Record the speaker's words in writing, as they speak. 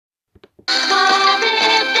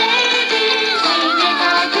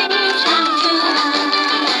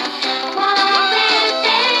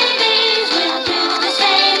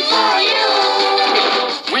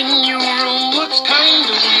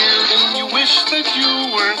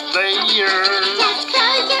Just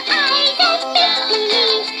close your eyes and make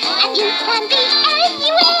believe, and you can be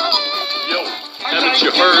anywhere. Yo, haven't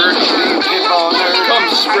you heard? Pinball nerd.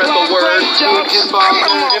 Come spread the word. Be a pinball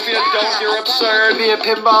nerd. If you don't, you're absurd. Be a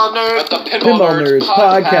pinball nerd. At the Pinball Nerds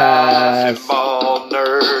Podcast. Pinball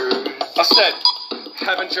nerd. I said,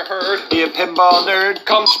 haven't you heard? Be a pinball nerd.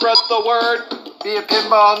 Come spread the word. Be a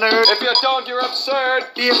pinball nerd. If you don't, you're absurd.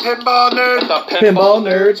 Be a pinball nerd. The Pinball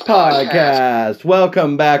Nerds Podcast.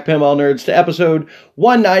 Welcome back, Pinball Nerds, to episode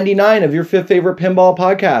 199 of your fifth favorite pinball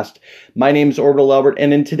podcast. My name's Orbital Albert,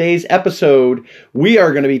 and in today's episode, we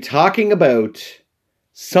are going to be talking about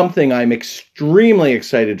something I'm extremely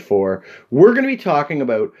excited for. We're going to be talking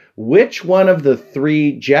about which one of the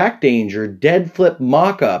three Jack Danger dead flip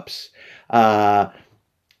mock-ups I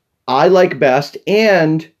like best,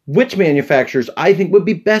 and which manufacturers I think would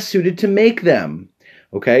be best suited to make them.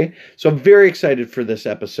 Okay, so I'm very excited for this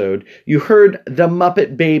episode. You heard the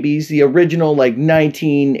Muppet Babies, the original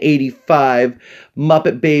 1985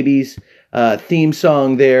 Muppet Babies theme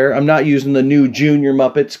song there. I'm not using the new Junior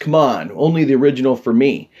Muppets. Come on, only the original for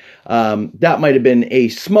me. That might have been a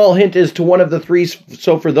small hint as to one of the three.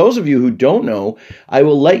 So for those of you who don't know, I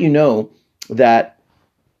will let you know that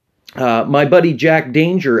my buddy Jack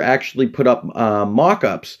Danger actually put up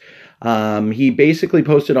mock-ups. He basically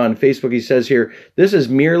posted on Facebook, he says here, "This is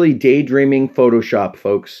merely daydreaming Photoshop,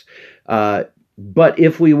 folks. But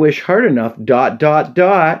if we wish hard enough, ...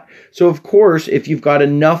 So of course, if you've got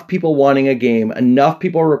enough people wanting a game, enough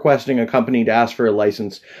people requesting a company to ask for a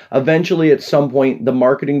license, eventually at some point, the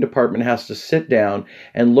marketing department has to sit down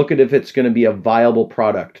and look at if it's going to be a viable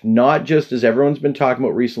product. Not just as everyone's been talking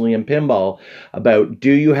about recently in pinball, about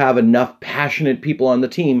do you have enough passionate people on the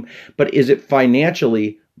team, but is it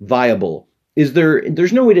financially viable?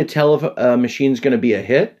 There's no way to tell if a machine's going to be a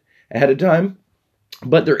hit ahead of time.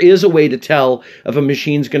 But there is a way to tell if a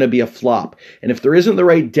machine's going to be a flop. And if there isn't the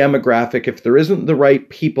right demographic, if there isn't the right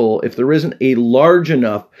people, if there isn't a large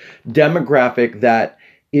enough demographic that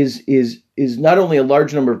is not only a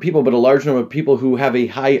large number of people, but a large number of people who have a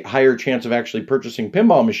higher chance of actually purchasing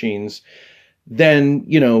pinball machines, then,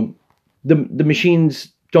 the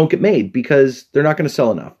machines don't get made because they're not going to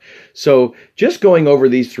sell enough. So just going over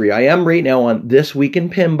these three, I am right now on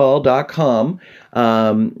thisweekinpinball.com.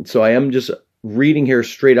 So I am just reading here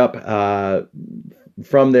straight up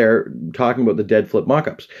from there, talking about the Dead Flip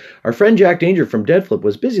mock-ups. Our friend Jack Danger from Dead Flip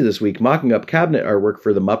was busy this week mocking up cabinet artwork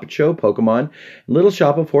for the Muppet Show, Pokemon, and Little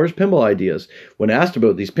Shop of Horrors pinball ideas. When asked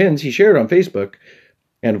about these pins, he shared on Facebook,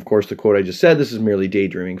 and of course the quote I just said, "This is merely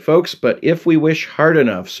daydreaming, folks, but if we wish hard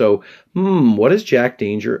enough." So, what is Jack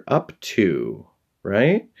Danger up to,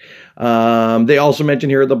 right? They also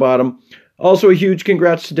mention here at the bottom, also a huge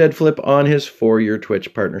congrats to Dead Flip on his 4-year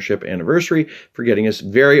Twitch partnership anniversary for getting his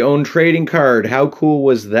very own trading card. How cool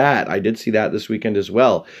was that? I did see that this weekend as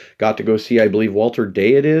well. Got to go see, I believe, Walter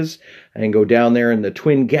Day it is, and go down there in the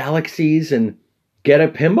Twin Galaxies and get a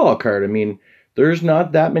pinball card. I mean, there's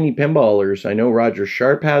not that many pinballers. I know Roger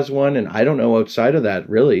Sharp has one, and I don't know outside of that,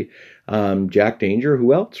 really. Jack Danger,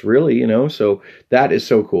 who else, really, So that is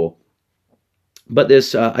so cool. But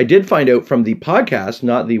this, I did find out from the podcast,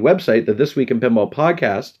 not the website, the This Week in Pinball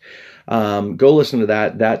podcast. Go listen to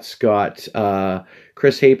that. That's got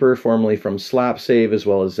Chris Haper, formerly from Slap Save, as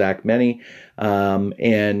well as Zach Meny.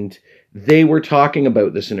 And they were talking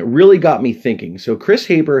about this, and it really got me thinking. So Chris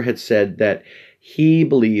Haper had said that he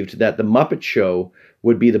believed that the Muppet Show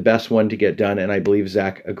would be the best one to get done, and I believe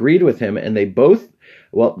Zach agreed with him. And they both,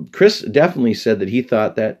 well, Chris definitely said that he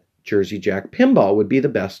thought that Jersey Jack Pinball would be the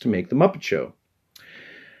best to make the Muppet Show.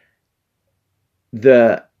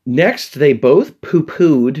 The next, they both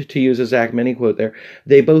poo-pooed, to use a Zach Meny quote there,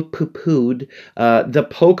 they both poo-pooed the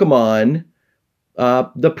Pokemon,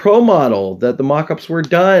 the Pro model, that the mock-ups were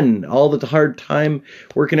done, all the hard time,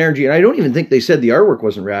 work and energy. And I don't even think they said the artwork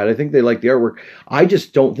wasn't rad. I think they like the artwork. I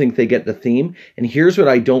just don't think they get the theme. And here's what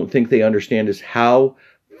I don't think they understand is how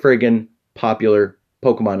friggin' popular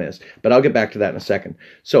Pokemon is. But I'll get back to that in a second.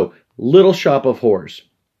 So, Little Shop of Horrors.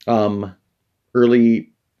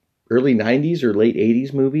 Early 90s or late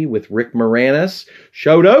 80s movie with Rick Moranis.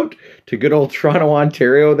 Shout out to good old Toronto,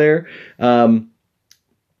 Ontario there.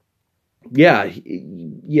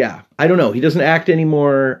 Yeah. I don't know. He doesn't act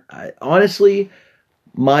anymore. Honestly,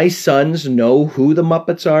 my sons know who the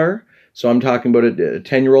Muppets are. So I'm talking about a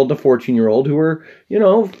 10-year-old and a 14-year-old who are,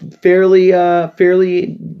 fairly,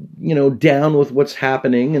 down with what's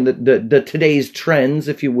happening and the today's trends,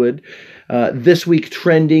 if you would. This week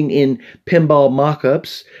trending in pinball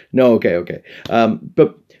mock-ups. No, okay.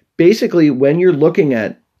 But basically, when you're looking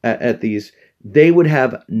at these, they would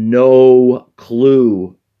have no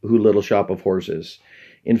clue who Little Shop of Horrors is.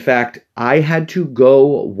 In fact, I had to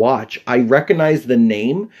go watch. I recognized the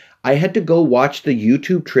name. I had to go watch the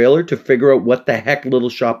YouTube trailer to figure out what the heck Little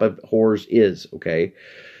Shop of Horrors is, okay?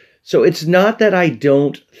 So it's not that I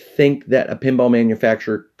don't think that a pinball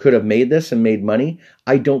manufacturer could have made this and made money.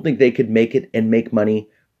 I don't think they could make it and make money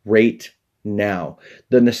right now.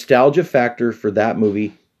 The nostalgia factor for that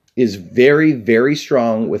movie is very, very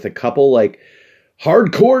strong, with a couple like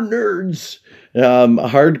hardcore nerds,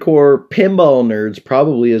 hardcore pinball nerds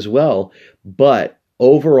probably as well. But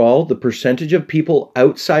overall, the percentage of people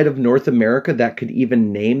outside of North America that could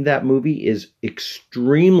even name that movie is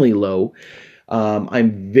extremely low.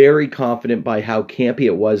 I'm very confident by how campy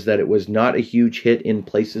it was that it was not a huge hit in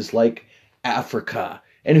places like Africa.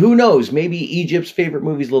 And who knows, maybe Egypt's favorite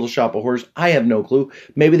movie is Little Shop of Horrors. I have no clue.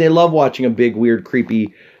 Maybe they love watching a big, weird,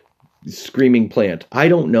 creepy, screaming plant. I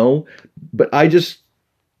don't know. But I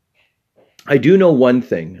do know one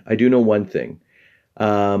thing.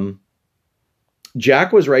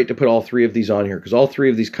 Jack was right to put all three of these on here, because all three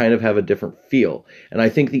of these kind of have a different feel. And I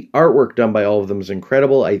think the artwork done by all of them is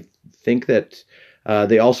incredible. I think that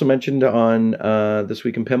they also mentioned on This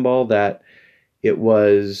Week in Pinball that it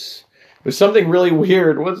was something really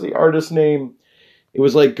weird. What's the artist's name? It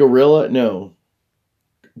was like Gorilla. No.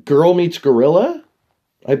 Girl Meets Gorilla,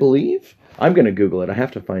 I believe. I'm going to Google it. I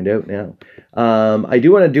have to find out now. I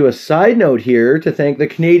do want to do a side note here to thank the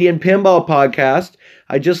Canadian Pinball Podcast.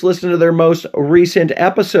 I just listened to their most recent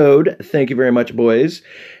episode. Thank you very much, boys.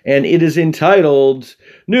 And it is entitled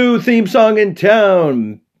New Theme Song in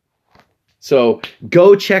Town. So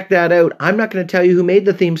go check that out. I'm not going to tell you who made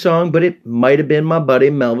the theme song, but it might have been my buddy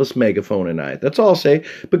Melvis Megaphone and I. That's all I'll say.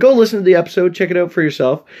 But go listen to the episode. Check it out for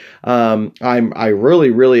yourself. I really,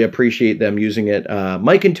 really appreciate them using it.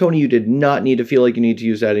 Mike and Tony, you did not need to feel like you need to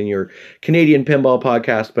use that in your Canadian Pinball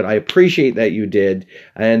Podcast, but I appreciate that you did.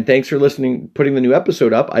 And thanks for listening, putting the new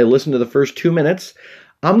episode up. I listened to the first 2 minutes.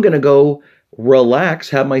 I'm going to go relax,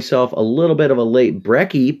 have myself a little bit of a late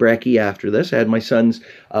brekkie after this. I had my son's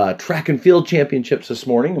track and field championships this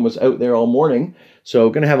morning and was out there all morning. So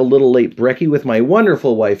going to have a little late brekkie with my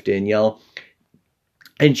wonderful wife, Danielle.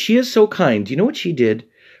 And she is so kind. You know what she did?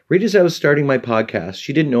 Right as I was starting my podcast,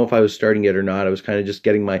 she didn't know if I was starting it or not. I was kind of just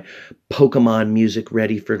getting my Pokemon music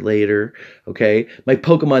ready for later, okay? My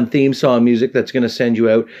Pokemon theme song music that's going to send you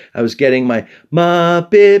out. I was getting my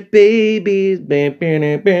Muppet Babies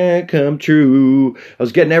come true. I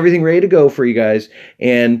was getting everything ready to go for you guys.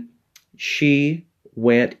 And she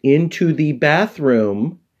went into the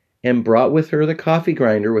bathroom and brought with her the coffee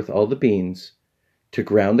grinder with all the beans to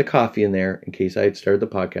ground the coffee in there in case I had started the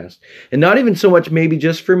podcast. And not even so much maybe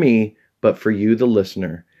just for me, but for you, the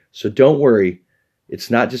listener. So don't worry. It's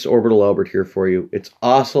not just Orbital Albert here for you. It's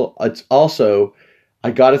also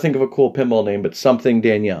I got to think of a cool pinball name, but something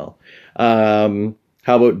Danielle. How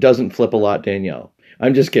about Doesn't Flip a Lot Danielle?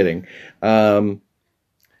 I'm just kidding.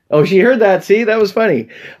 Oh, she heard that. See, that was funny.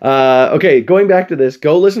 Okay, going back to this,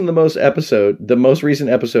 go listen to the most recent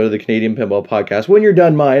episode of the Canadian Pinball Podcast. When you're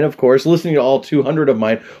done mine, of course, listening to all 200 of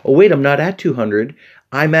mine. Oh, wait, I'm not at 200.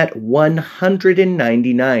 I'm at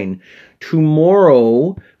 199.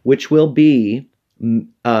 Tomorrow, which will be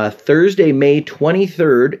Thursday, May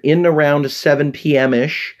 23rd, in around 7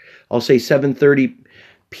 p.m.-ish. I'll say 7:30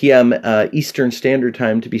 p.m. Eastern Standard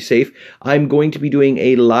Time to be safe. I'm going to be doing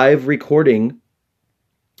a live recording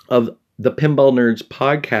of the Pinball Nerds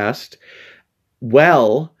podcast,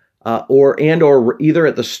 or either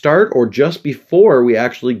at the start or just before we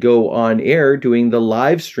actually go on air doing the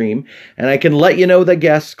live stream. And I can let you know the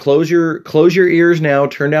guests, close your ears now,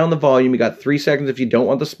 turn down the volume. You got 3 seconds if you don't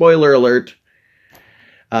want the spoiler alert.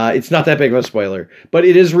 It's not that big of a spoiler, but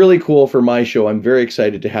it is really cool for my show. I'm very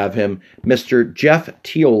excited to have him, Mr. Jeff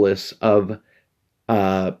Teolis of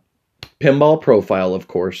Pinball Profile, of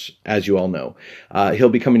course, as you all know. He'll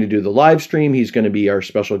be coming to do the live stream. He's going to be our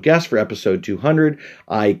special guest for episode 200.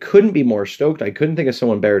 I couldn't be more stoked. I couldn't think of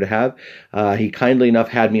someone better to have. He kindly enough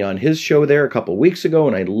had me on his show there a couple weeks ago,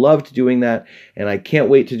 and I loved doing that. And I can't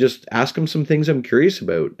wait to just ask him some things I'm curious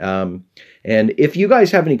about. And if you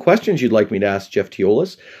guys have any questions you'd like me to ask Jeff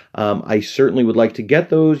Teolis, I certainly would like to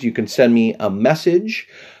get those. You can send me a message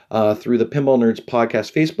through the Pinball Nerds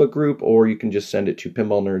Podcast Facebook group, or you can just send it to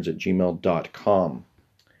pinballnerds@gmail.com.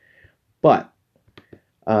 But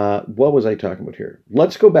what was I talking about here?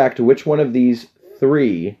 Let's go back to which one of these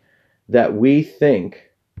three that we think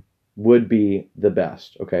would be the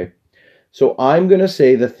best, okay? So I'm going to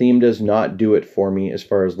say the theme does not do it for me as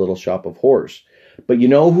far as Little Shop of Horrors. But you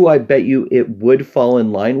know who I bet you it would fall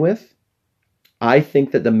in line with? I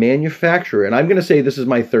think that the manufacturer, and I'm going to say this is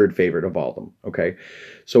my third favorite of all of them, okay?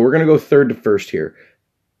 So we're going to go third to first here.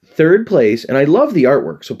 third place, and I love the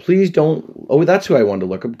artwork, so please don't. Oh, that's who I wanted to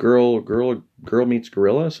look up. Girl meets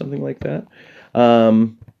gorilla, something like that.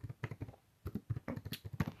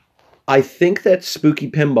 I think that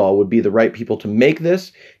Spooky Pinball would be the right people to make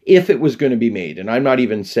this if it was going to be made. And I'm not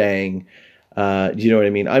even saying, do you know what I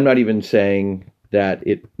mean? I'm not even saying that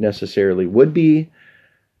it necessarily would be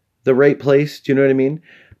the right place. Do you know what I mean?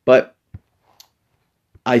 But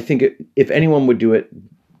I think if anyone would do it,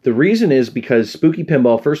 the reason is because Spooky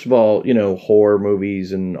Pinball, first of all, you know, horror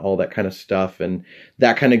movies and all that kind of stuff, and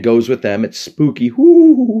that kind of goes with them. It's spooky,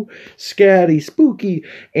 whoo, scatty, spooky.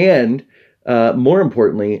 And more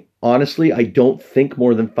importantly, honestly, I don't think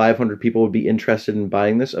more than 500 people would be interested in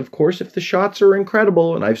buying this. Of course, if the shots are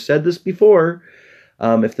incredible, and I've said this before,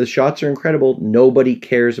 if the shots are incredible, nobody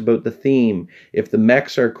cares about the theme. If the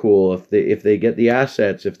mechs are cool, if they get the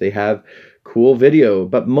assets, if they have cool video,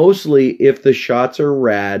 but mostly if the shots are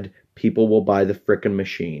rad, people will buy the frickin'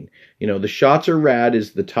 machine. You know, the shots are rad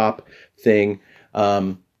is the top thing.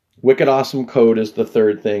 Wicked Awesome Code is the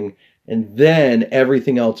third thing. And then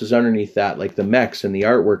everything else is underneath that, like the mechs and the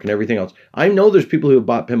artwork and everything else. I know there's people who have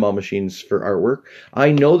bought pinball machines for artwork.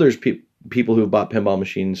 I know there's people who have bought pinball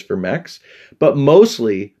machines for mechs. But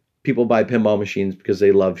mostly people buy pinball machines because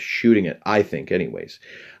they love shooting it, I think, anyways.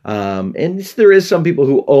 And there is some people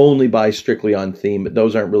who only buy strictly on theme, but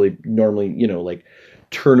those aren't really normally, you know, like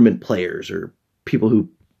tournament players or people who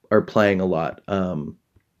are playing a lot. I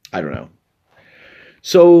don't know.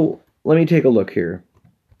 So let me take a look here.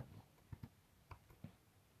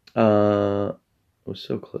 I was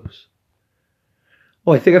so close.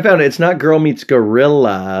 Oh, I think I found it. It's not Girl Meets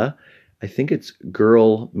Gorilla. I think it's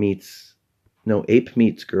Ape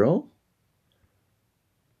Meets Girl.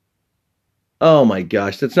 Oh my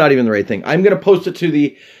gosh, that's not even the right thing. I'm going to post it to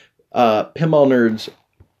the Pinball Nerds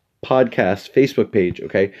podcast Facebook page,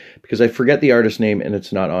 okay? Because I forget the artist name and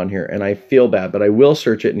it's not on here, and I feel bad, but I will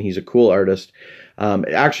search it, and he's a cool artist.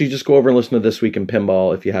 Actually, just go over and listen to This Week in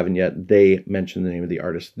Pinball if you haven't yet. They mention the name of the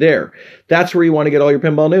artist there. That's where you want to get all your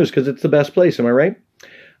pinball news because it's the best place. Am I right?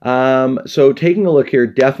 So taking a look here,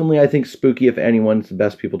 definitely I think Spooky, if anyone's the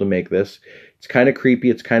best people to make this. It's kind of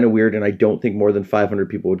creepy, it's kind of weird, and I don't think more than 500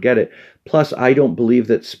 people would get it. Plus, I don't believe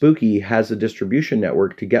that Spooky has a distribution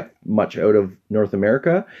network to get much out of North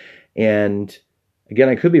America. And again,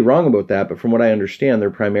 I could be wrong about that, but from what I understand,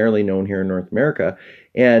 they're primarily known here in North America.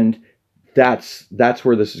 And that's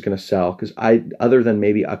where this is going to sell, because other than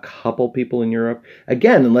maybe a couple people in Europe,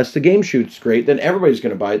 again, unless the game shoots great, then everybody's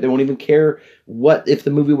going to buy it. They won't even care if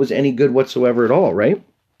the movie was any good whatsoever at all, right?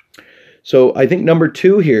 So I think number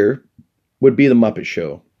 2 here would be The Muppet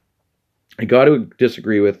Show. I got to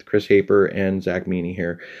disagree with Chris Haper and Zach Meany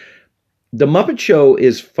here. The Muppet Show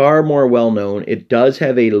is far more well known. It does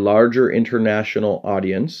have a larger international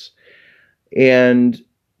audience,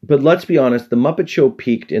 but let's be honest, The Muppet Show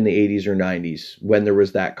peaked in the 80s or 90s when there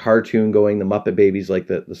was that cartoon going, the Muppet Babies, like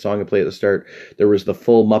the song I play at the start. There was the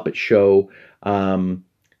full Muppet Show.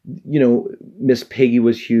 You know, Miss Piggy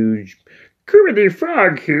was huge. Kermit the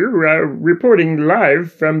Frog here, reporting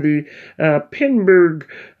live from the Pinburg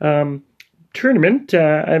tournament.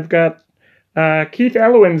 I've got Keith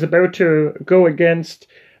Elwin's about to go against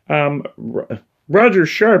Roger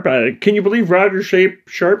Sharp. Can you believe Roger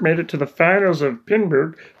Sharp made it to the finals of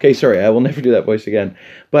Pinburg? Okay, sorry, I will never do that voice again.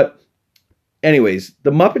 But anyways,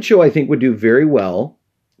 The Muppet Show I think would do very well,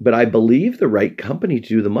 but I believe the right company to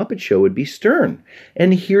do The Muppet Show would be Stern.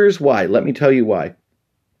 And here's why. Let me tell you why.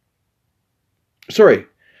 Sorry.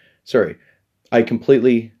 I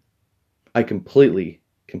completely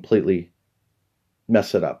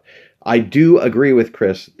messed it up. I do agree with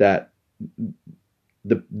Chris that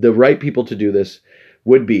the right people to do this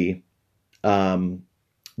would be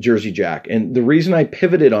Jersey Jack. And the reason I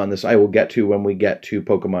pivoted on this, I will get to when we get to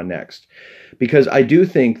Pokemon next. Because I do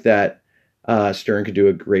think that Stern could do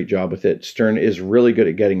a great job with it. Stern is really good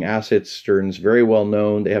at getting assets. Stern's very well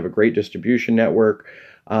known. They have a great distribution network.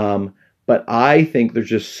 But I think there's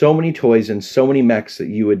just so many toys and so many mechs that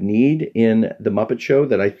you would need in the Muppet Show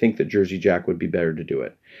that I think that Jersey Jack would be better to do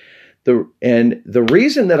it. The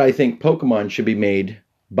reason that I think Pokemon should be made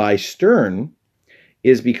by Stern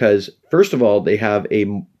is because, first of all, they have a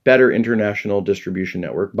better international distribution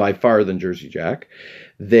network by far than Jersey Jack.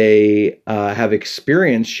 They have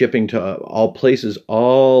experience shipping to all places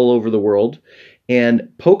all over the world. And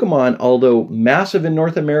Pokemon, although massive in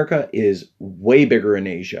North America, is way bigger in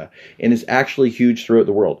Asia and is actually huge throughout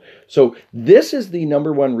the world. So this is the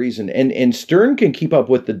number one reason. And Stern can keep up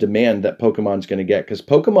with the demand that Pokemon's going to get. Because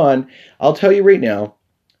Pokemon, I'll tell you right now,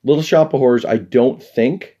 Little Shop of Horrors, I don't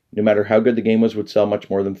think, no matter how good the game was, would sell much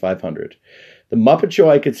more than 500. The Muppet Show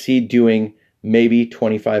I could see doing maybe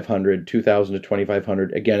 2,500, 2,000 to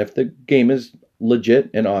 2,500. Again, if the game is legit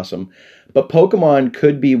and awesome. But Pokemon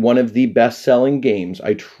could be one of the best-selling games.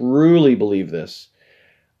 I truly believe this.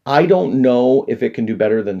 I don't know if it can do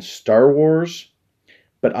better than Star Wars,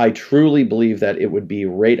 but I truly believe that it would be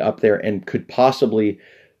right up there and could possibly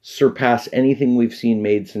surpass anything we've seen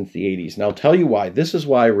made since the 80s. And I'll tell you why. This is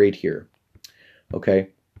why right here. Okay?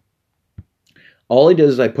 All I did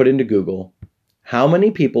is I put into Google, how many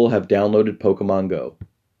people have downloaded Pokemon Go?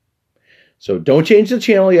 So don't change the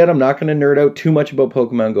channel yet. I'm not going to nerd out too much about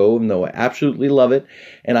Pokemon Go, even though I absolutely love it.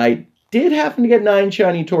 And I did happen to get 9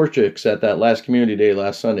 shiny Torchics at that last community day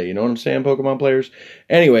last Sunday. You know what I'm saying, Pokemon players?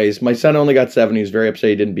 Anyways, my son only got 7. He was very upset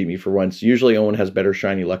he didn't beat me for once. Usually Owen has better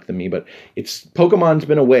shiny luck than me, but Pokemon's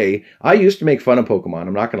been away. I used to make fun of Pokemon,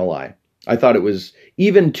 I'm not going to lie. I thought it was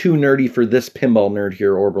even too nerdy for this pinball nerd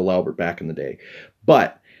here, Orbital Albert, back in the day.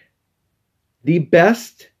 But the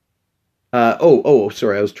best...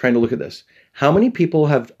 sorry, I was trying to look at this. How many people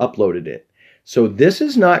have uploaded it? So this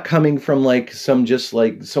is not coming from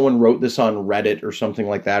someone wrote this on Reddit or something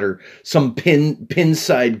like that, or some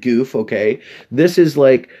pinside goof, okay? This is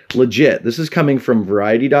like legit. This is coming from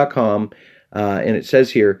Variety.com, and it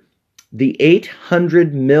says here, the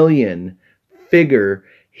 800 million figure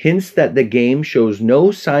hints that the game shows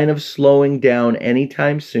no sign of slowing down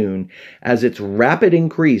anytime soon, as its rapid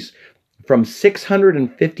increase from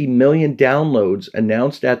 650 million downloads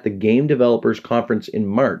announced at the Game Developers Conference in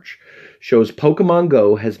March shows Pokemon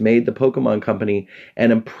Go has made the Pokemon Company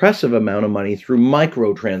an impressive amount of money through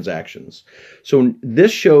microtransactions. So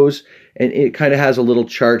this shows, and it kind of has a little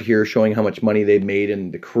chart here showing how much money they've made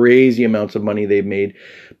and the crazy amounts of money they've made.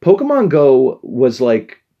 Pokemon Go was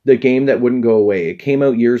like the game that wouldn't go away. It came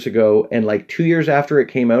out years ago, and like 2 years after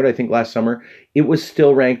it came out, I think last summer, it was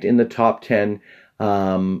still ranked in the top 10.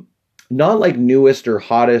 Not like newest or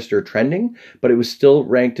hottest or trending, but it was still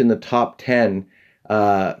ranked in the top 10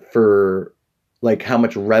 for like how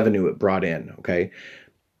much revenue it brought in, okay?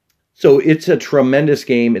 So it's a tremendous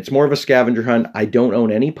game. It's more of a scavenger hunt. I don't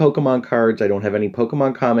own any Pokemon cards. I don't have any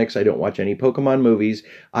Pokemon comics. I don't watch any Pokemon movies.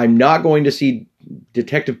 I'm not going to see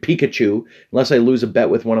Detective Pikachu unless I lose a bet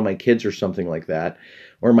with one of my kids or something like that,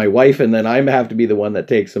 or my wife, and then I have to be the one that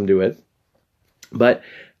takes them to it. But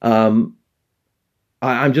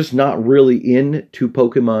I'm just not really into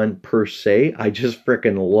Pokemon per se. I just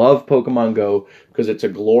freaking love Pokemon Go because it's a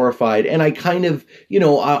glorified, and I kind of,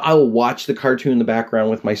 I'll watch the cartoon in the background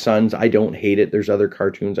with my sons. I don't hate it. There's other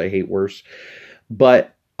cartoons I hate worse.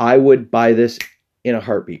 But I would buy this in a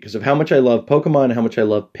heartbeat because of how much I love Pokemon and how much I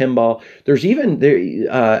love pinball. There's even,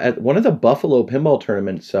 at one of the Buffalo pinball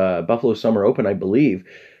tournaments, Buffalo Summer Open, I believe,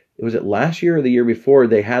 was it last year or the year before,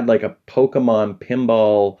 they had like a Pokemon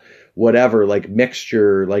pinball whatever, like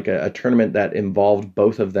mixture, like a tournament that involved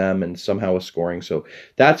both of them and somehow a scoring. So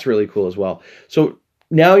that's really cool as well. So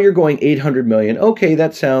now you're going 800 million. Okay,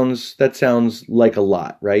 that sounds like a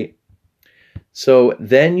lot, right? So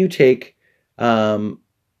then you take, then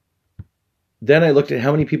I looked at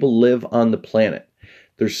how many people live on the planet.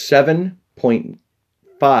 There's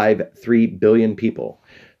 7.53 billion people.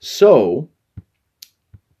 So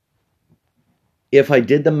if I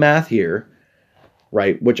did the math here,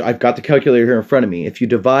 right, which I've got the calculator here in front of me. If you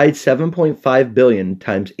divide 7.5 billion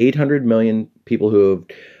times 800 million people who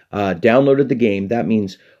have downloaded the game, that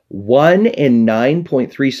means 1 in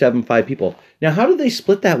 9.375 people. Now, how did they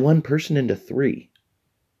split that one person into 3?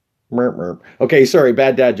 Merp, merp. Okay, sorry,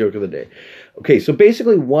 bad dad joke of the day. Okay, so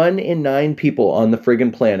basically 1 in 9 people on the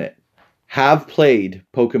friggin' planet have played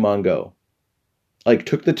Pokemon Go. Like,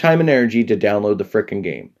 took the time and energy to download the frickin'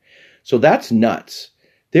 game. So that's nuts.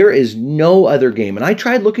 There is no other game. And I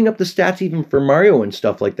tried looking up the stats even for Mario and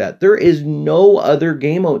stuff like that. There is no other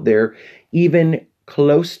game out there even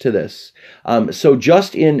close to this. So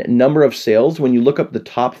just in number of sales, when you look up the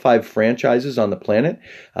top 5 franchises on the planet,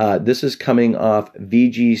 this is coming off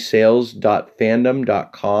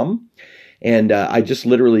vgsales.fandom.com. And I just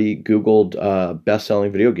literally Googled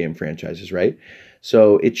best-selling video game franchises, right?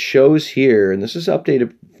 So it shows here, and this is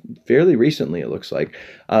updated fairly recently, it looks like.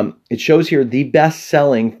 It shows here the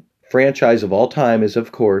best-selling franchise of all time is,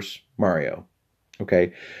 of course, Mario.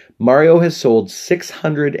 Okay, Mario has sold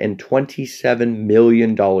 $627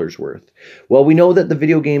 million worth. Well, we know that the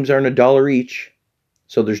video games aren't $1 each,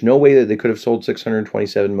 so there's no way that they could have sold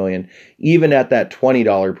 $627 million, even at that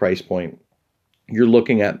 $20 price point. You're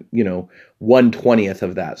looking at, 1/20th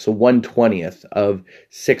of that. So 1/20th of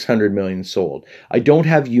 600 million sold. I don't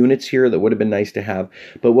have units here that would have been nice to have,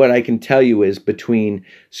 but what I can tell you is between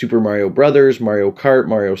Super Mario Brothers, Mario Kart,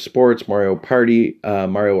 Mario Sports, Mario Party,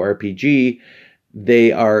 Mario RPG,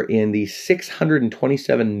 They are in the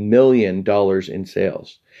 $627 million in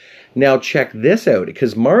sales. Now check this out,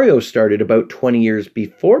 because Mario started about 20 years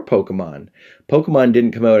before Pokemon. Pokemon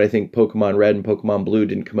didn't come out, I think Pokemon Red and Pokemon Blue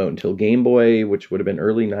didn't come out until Game Boy, which would have been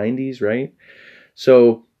early 90s, right?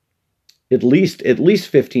 So at least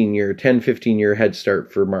 15 year head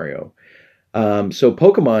start for Mario. So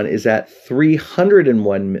Pokemon is at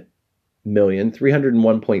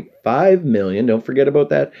 301.5 million. Don't forget about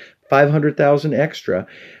that. 500,000 extra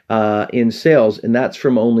in sales, and that's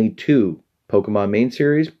from only 2. Pokemon Main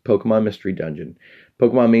Series, Pokemon Mystery Dungeon.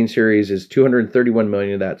 Pokemon Main Series is 231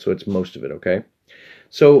 million of that, so it's most of it, okay?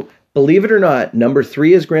 So, believe it or not, number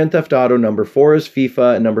 3 is Grand Theft Auto, number 4 is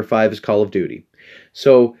FIFA, and number 5 is Call of Duty.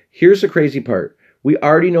 So, here's the crazy part. We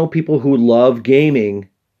already know people who love gaming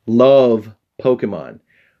love Pokemon.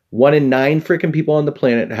 1 in 9 freaking people on the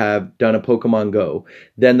planet have done a Pokemon Go.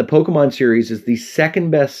 Then the Pokemon series is the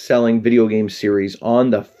second best selling video game series on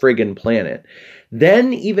the friggin' planet.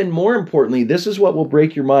 Then, even more importantly, this is what will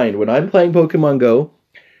break your mind. When I'm playing Pokemon Go,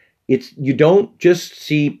 you don't just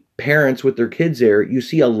see parents with their kids there. You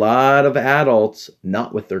see a lot of adults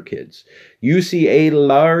not with their kids. You see a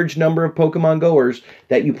large number of Pokemon goers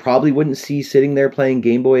that you probably wouldn't see sitting there playing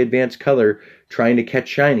Game Boy Advance Color trying to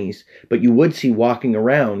catch shinies, but you would see walking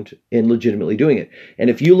around and legitimately doing it. And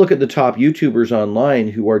if you look at the top YouTubers online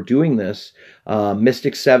who are doing this,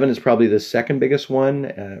 Mystic7 is probably the second biggest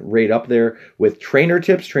one, right up there with Trainer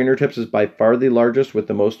Tips. Trainer Tips is by far the largest with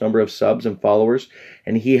the most number of subs and followers,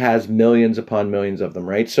 and he has millions upon millions of them,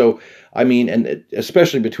 right? So, I mean, and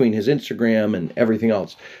especially between his Instagram and everything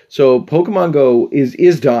else. So Pokemon Go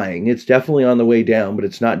is dying. It's definitely on the way down, but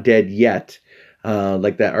it's not dead yet.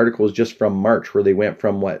 Like that article is just from March, where they went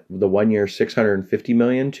from the 1 year 650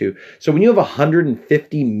 million to. So when you have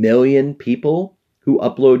 150 million people who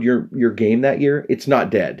upload your game that year, it's not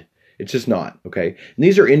dead. It's just not, okay? And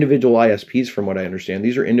these are individual ISPs from what I understand.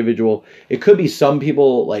 These are individual. It could be some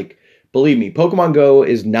people, like, believe me, Pokemon Go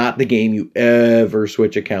is not the game you ever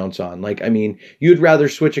switch accounts on. Like, I mean, you'd rather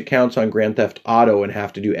switch accounts on Grand Theft Auto and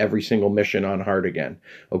have to do every single mission on hard again,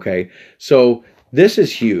 okay? So this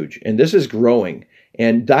is huge, and this is growing.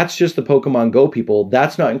 And that's just the Pokemon Go people.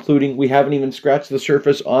 That's not including, we haven't even scratched the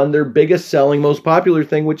surface on their biggest selling, most popular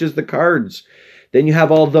thing, which is the cards. Then you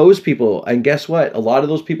have all those people. And guess what? A lot of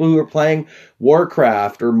those people who are playing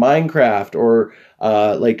Warcraft or Minecraft or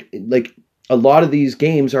like a lot of these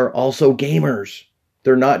games are also gamers.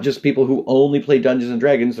 They're not just people who only play Dungeons and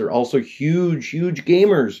Dragons. They're also huge, huge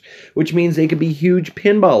gamers, which means they could be huge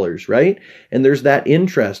pinballers, right? And there's that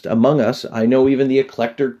interest among us. I know even the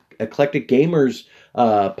Eclectic Gamers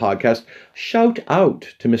podcast. Shout out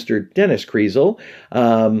to Mr. Dennis Kriesel,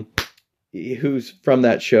 who's from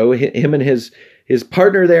that show. Him and his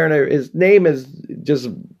partner there, and his name is just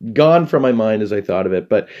gone from my mind as I thought of it.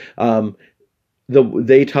 But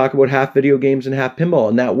they talk about half video games and half pinball,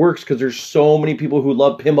 and that works because there's so many people who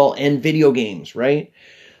love pinball and video games, right?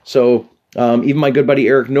 So even my good buddy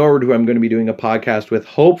Eric Norwood, who I'm going to be doing a podcast with,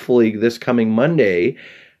 hopefully this coming Monday.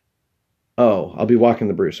 Oh, I'll be walking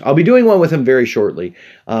the Bruce. I'll be doing one with him very shortly.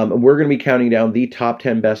 We're going to be counting down the top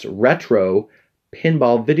 10 best retro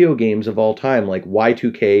pinball video games of all time, like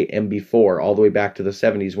Y2K and before, all the way back to the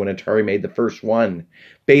 70s when Atari made the first one.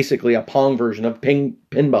 Basically a Pong version of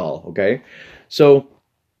pinball, okay? So,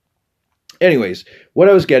 anyways, what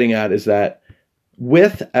I was getting at is that,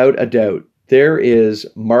 without a doubt, there is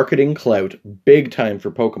marketing clout big time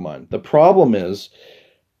for Pokemon. The problem is,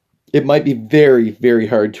 it might be very, very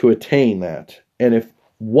hard to attain that. And if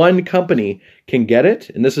one company can get it,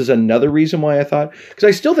 and this is another reason why I thought, because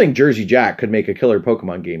I still think Jersey Jack could make a killer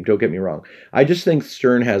Pokemon game, don't get me wrong. I just think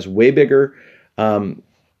Stern has way bigger,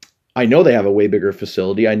 I know they have a way bigger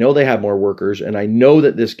facility, I know they have more workers, and I know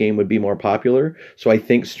that this game would be more popular, so I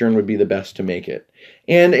think Stern would be the best to make it.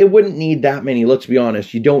 And it wouldn't need that many, let's be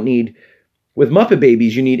honest, you don't need, with Muppet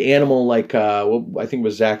Babies, you need Animal, like, I think it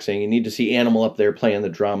was Zach saying, you need to see Animal up there playing the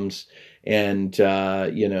drums, and,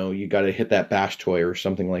 you got to hit that bash toy or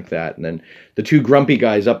something like that. And then the two grumpy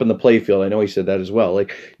guys up in the playfield, I know he said that as well.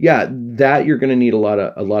 Like, yeah, that you're going to need a lot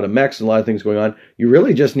of mechs and a lot of things going on. You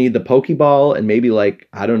really just need the Pokeball and maybe, like,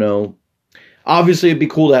 I don't know. Obviously, it'd be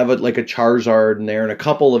cool to have a Charizard in there and a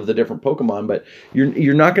couple of the different Pokemon, but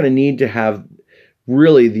you're not going to need to have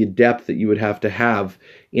really the depth that you would have to have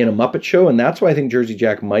in a Muppet Show, and that's why I think Jersey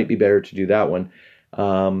Jack might be better to do that one.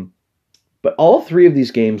 But all three of these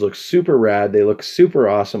games look super rad. They look super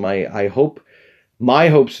awesome. My hope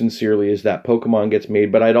sincerely is that Pokemon gets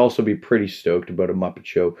made, but I'd also be pretty stoked about a Muppet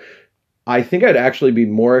Show. I think I'd actually be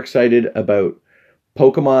more excited about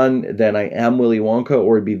Pokemon than I am Willy Wonka,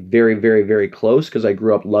 or it'd be very, very, very close because I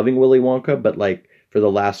grew up loving Willy Wonka. But like for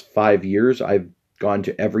the last 5 years, I've gone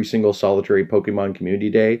to every single solitary Pokemon community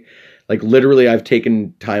day. Like literally, I've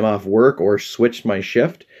taken time off work or switched my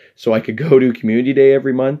shift so I could go to community day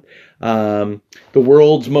every month. The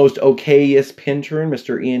world's most okayest Pintern,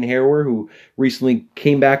 Mr. Ian Harewer, who recently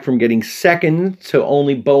came back from getting second to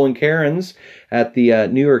only Bo and Karen's at the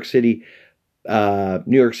New York City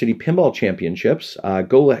Pinball Championships.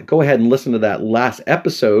 Go ahead and listen to that last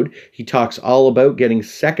episode. He talks all about getting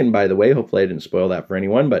second, by the way. Hopefully I didn't spoil that for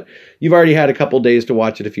anyone, but you've already had a couple days to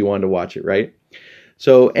watch it if you wanted to watch it, right?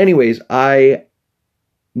 So anyways, I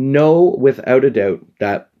know without a doubt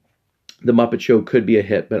that The Muppet Show could be a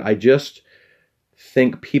hit, but I just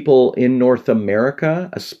think people in North America,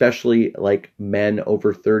 especially like men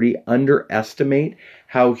over 30, underestimate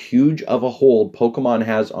how huge of a hold Pokemon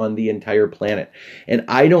has on the entire planet. And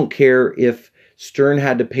I don't care if Stern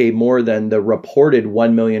had to pay more than the reported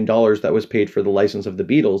 $1 million that was paid for the license of the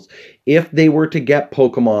Beatles. If they were to get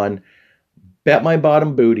Pokemon, bet my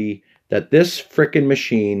bottom booty that this frickin'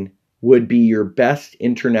 machine would be your best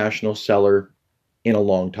international seller in a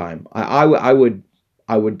long time. I would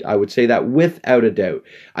say that without a doubt.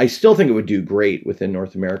 I still think it would do great within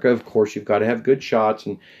North America. Of course, you've got to have good shots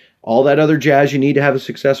and all that other jazz you need to have a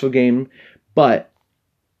successful game. But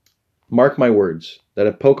mark my words that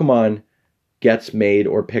if Pokemon gets made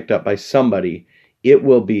or picked up by somebody, it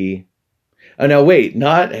will be... Oh, no, wait,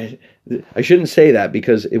 not... I shouldn't say that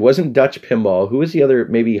because it wasn't Dutch Pinball. Who was the other?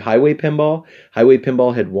 Maybe Highway Pinball? Highway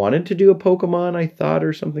Pinball had wanted to do a Pokemon, I thought,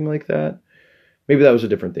 or something like that. Maybe that was a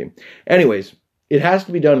different theme. Anyways, it has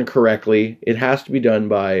to be done correctly. It has to be done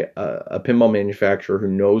by a pinball manufacturer who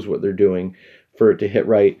knows what they're doing for it to hit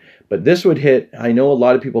right. But this would hit... I know a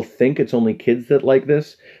lot of people think it's only kids that like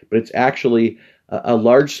this, but it's actually a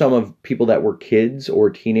large sum of people that were kids or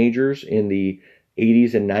teenagers in the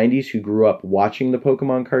 80s and 90s who grew up watching the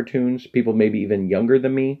Pokemon cartoons, people maybe even younger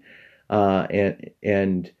than me,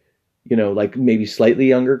 and you know, like maybe slightly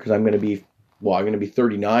younger because I'm going to be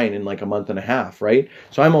 39 in like a month and a half, right?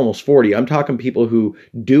 So I'm almost 40. I'm talking people who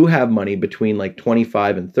do have money between like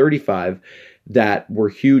 25 and 35 that were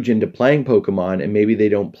huge into playing Pokemon, and maybe they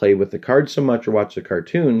don't play with the cards so much or watch the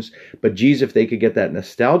cartoons, but geez, if they could get that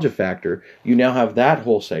nostalgia factor, you now have that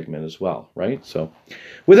whole segment as well, right? So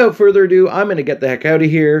without further ado, I'm going to get the heck out of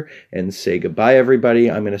here and say goodbye,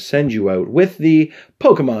 everybody. I'm going to send you out with the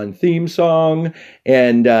Pokemon theme song,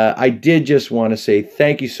 and I did just want to say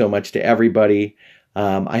thank you so much to everybody.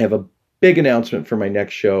 I have a big announcement for my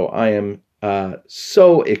next show. I am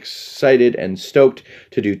so excited and stoked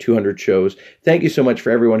to do 200 shows. Thank you so much for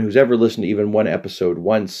everyone who's ever listened to even one episode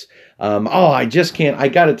once. I just can't. I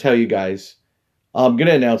got to tell you guys, I'm going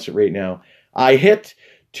to announce it right now. I hit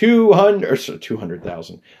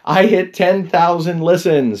 200,000. I hit 10,000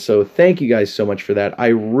 listens. So thank you guys so much for that. I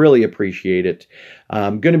really appreciate it.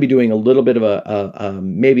 I'm going to be doing a little bit of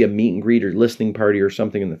maybe a meet and greet or listening party or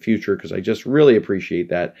something in the future because I just really appreciate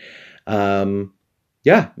that.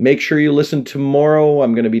 Yeah, make sure you listen tomorrow.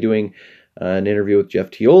 I'm going to be doing an interview with Jeff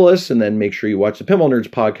Teolis, and then make sure you watch the Pinball Nerds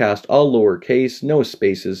podcast, all lowercase, no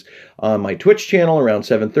spaces, on my Twitch channel around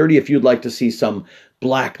 7:30 if you'd like to see some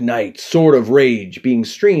Black Knight Sword of Rage being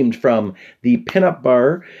streamed from the Pinup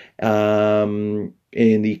Bar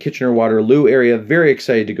in the Kitchener-Waterloo area. Very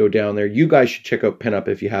excited to go down there. You guys should check out Pinup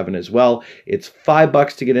if you haven't as well. It's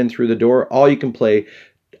 $5 to get in through the door. All you can play...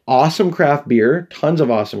 Awesome craft beer, tons of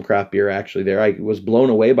awesome craft beer actually there. I was blown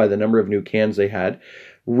away by the number of new cans they had.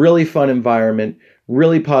 Really fun environment,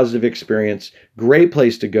 really positive experience, great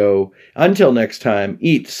place to go. Until next time,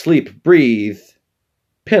 eat, sleep, breathe,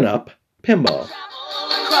 pin up, pinball.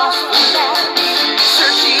 Across the land,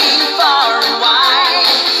 searching far and wide.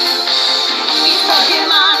 We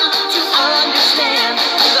Pokemon to understand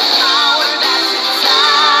the power that's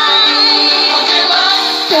inside.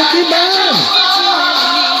 Pokemon!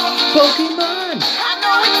 Pokemon! I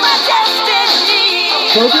know it's my destiny.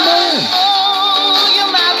 Pokemon! Oh, you're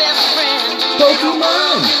my best friend.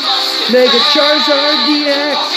 Pokemon! Mega Charizard DX!